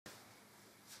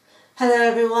Hello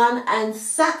everyone, and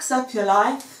Sax Up Your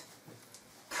Life,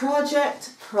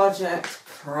 project.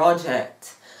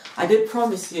 I did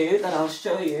promise you that I'll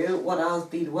show you what I've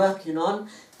been working on.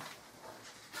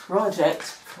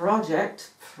 Project.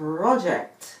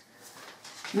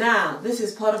 Now, this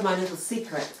is part of my little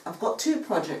secret. I've got two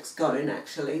projects going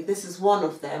actually. This is one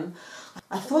of them.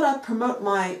 I thought I'd promote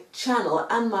my channel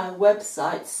and my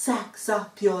website, Sax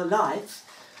Up Your Life,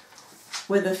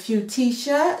 with a few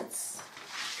t-shirts,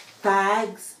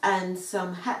 bags and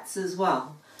some hats as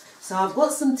well. So I've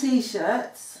got some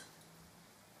t-shirts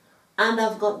and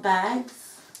I've got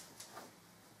bags,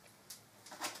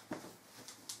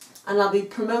 and I'll be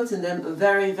promoting them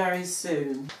very, very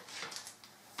soon.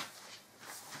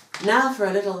 Now for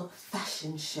a little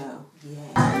fashion show.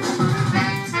 Yeah.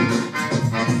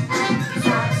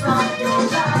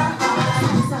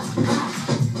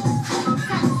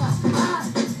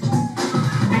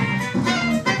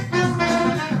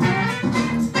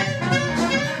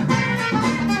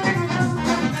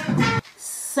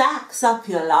 Sax up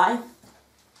your life.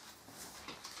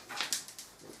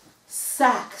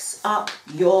 Sax up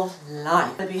your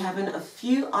life. I'll be having a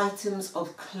few items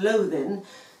of clothing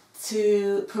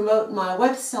to promote my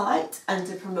website and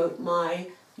to promote my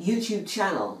YouTube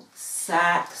channel,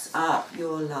 Sax Up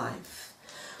Your Life.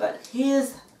 But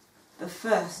here's the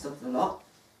first of the lot.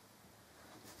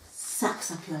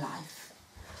 Sax Up Your Life.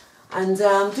 And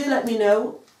do let me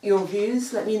know your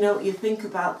views, let me know what you think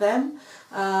about them.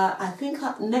 I think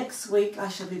next week I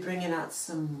shall be bringing out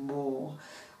some more,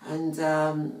 and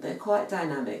they're quite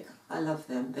dynamic. I love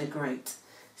them, they're great.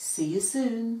 See you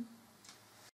soon.